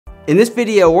In this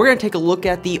video, we're going to take a look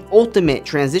at the ultimate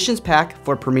transitions pack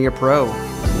for Premiere Pro.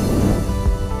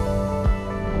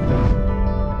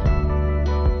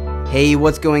 Hey,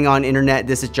 what's going on internet?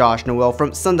 This is Josh Noel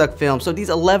from SonduckFilm. So these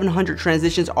 1100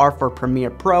 transitions are for Premiere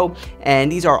Pro,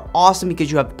 and these are awesome because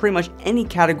you have pretty much any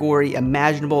category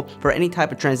imaginable for any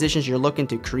type of transitions you're looking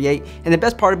to create. And the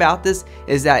best part about this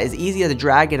is that it's easy as a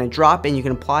drag and a drop, and you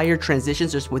can apply your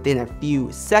transitions just within a few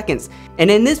seconds.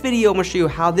 And in this video, I'm going to show you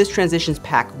how this transitions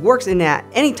pack works, and at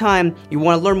any time you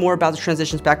want to learn more about the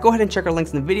transitions pack, go ahead and check our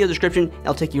links in the video description.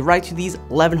 It'll take you right to these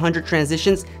 1100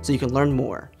 transitions so you can learn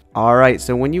more. Alright,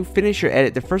 so when you finish your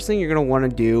edit, the first thing you're going to want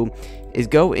to do is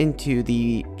go into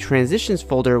the transitions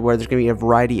folder where there's going to be a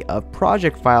variety of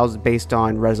project files based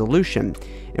on resolution.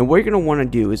 And what you're going to want to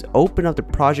do is open up the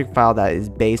project file that is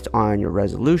based on your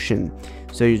resolution.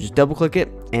 So you just double click it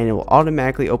and it will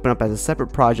automatically open up as a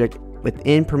separate project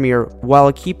within Premiere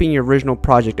while keeping your original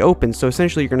project open. So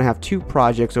essentially you're going to have two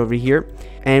projects over here,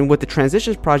 and with the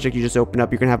transitions project you just opened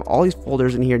up, you're going to have all these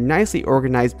folders in here nicely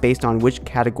organized based on which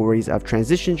categories of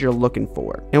transitions you're looking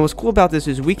for. And what's cool about this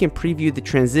is we can preview the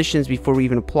transitions before we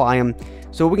even apply them.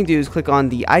 So what we can do is click on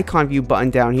the icon view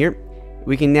button down here.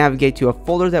 We can navigate to a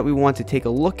folder that we want to take a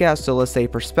look at. So let's say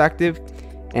perspective,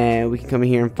 and we can come in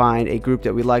here and find a group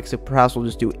that we like. So perhaps we'll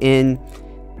just do in.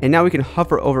 And now we can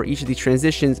hover over each of these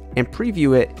transitions and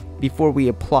preview it before we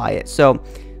apply it. So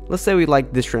let's say we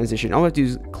like this transition. All we have to do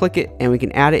is click it and we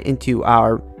can add it into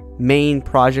our main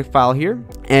project file here.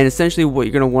 And essentially what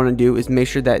you're going to want to do is make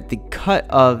sure that the cut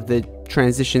of the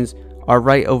transitions are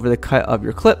right over the cut of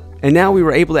your clip. And now we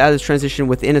were able to add this transition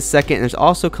within a second. And it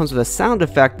also comes with a sound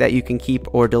effect that you can keep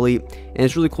or delete. And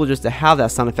it's really cool just to have that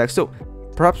sound effect. So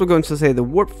perhaps we'll go into, say, the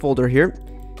warp folder here,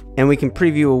 and we can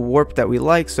preview a warp that we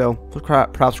like. So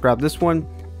perhaps grab this one,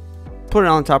 put it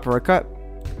on top of our cut,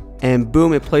 and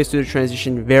boom, it plays through the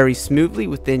transition very smoothly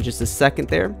within just a second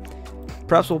there.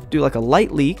 Perhaps we'll do like a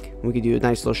light leak. We could do a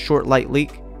nice little short light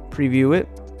leak, preview it,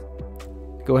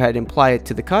 go ahead and apply it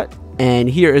to the cut. And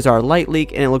here is our light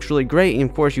leak, and it looks really great. And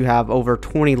of course you have over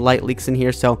 20 light leaks in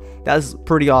here, so that's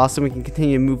pretty awesome. We can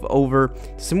continue to move over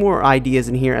some more ideas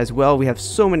in here as well. We have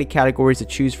so many categories to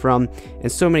choose from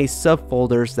and so many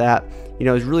subfolders that, you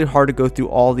know, it's really hard to go through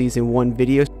all these in one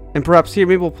video. And perhaps here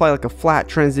maybe we'll apply like a flat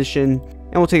transition,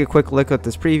 and we'll take a quick look at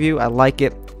this preview. I like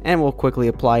it, and we'll quickly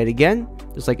apply it again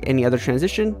just like any other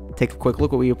transition. Take a quick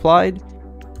look what we applied.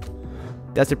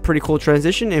 That's a pretty cool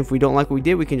transition, and if we don't like what we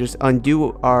did, we can just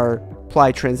undo our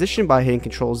apply transition by hitting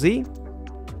Control Z.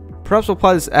 Perhaps we'll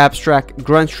apply this abstract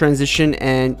grunge transition,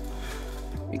 and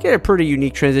you get a pretty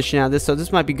unique transition out of this. So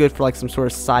this might be good for like some sort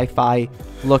of sci-fi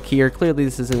look here. Clearly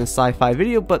this isn't a sci-fi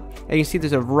video, but as you can see,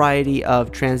 there's a variety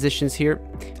of transitions here.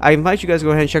 I invite you guys to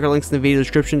go ahead and check our links in the video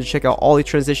description to check out all these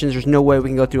transitions. There's no way we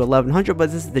can go through 1100, but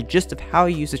this is the gist of how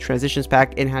you use the transitions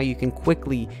pack and how you can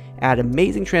quickly add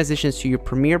amazing transitions to your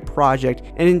Premiere project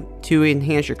and to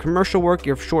enhance your commercial work,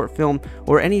 your short film,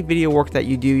 or any video work that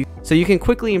you do, so you can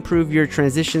quickly improve your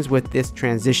transitions with this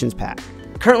transitions pack.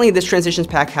 Currently, this transitions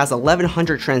pack has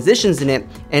 1100 transitions in it,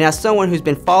 and as someone who's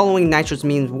been following Nitro's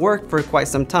Meme's work for quite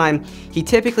some time, he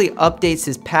typically updates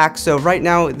his pack. So right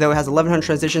now, though it has 1100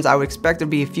 transitions, I would expect there to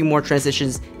be a few more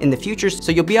transitions in the future,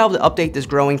 so you'll be able to update this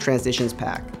growing transitions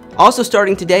pack. Also,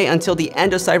 starting today until the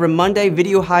end of Cyber Monday,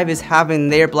 VideoHive is having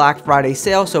their Black Friday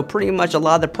sale, so pretty much a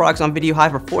lot of the products on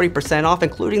VideoHive are 40% off,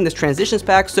 including this transitions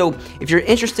pack. So if you're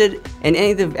interested in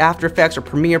any of the After Effects or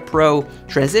Premiere Pro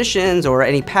transitions or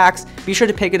any packs, be sure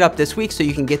to pick it up this week so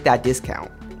you can get that discount.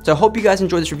 So I hope you guys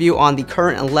enjoyed this review on the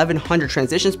current 1100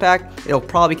 transitions pack. It'll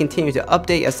probably continue to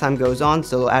update as time goes on,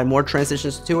 so they'll add more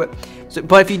transitions to it.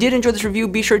 But if you did enjoy this review,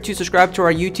 be sure to subscribe to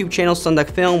our YouTube channel,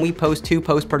 SonduckFilm. We post 2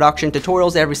 post-production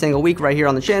tutorials every single week right here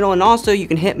on the channel. And also, you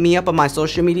can hit me up on my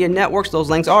social media networks.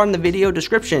 Those links are in the video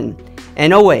description.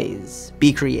 And always,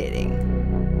 be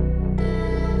creating.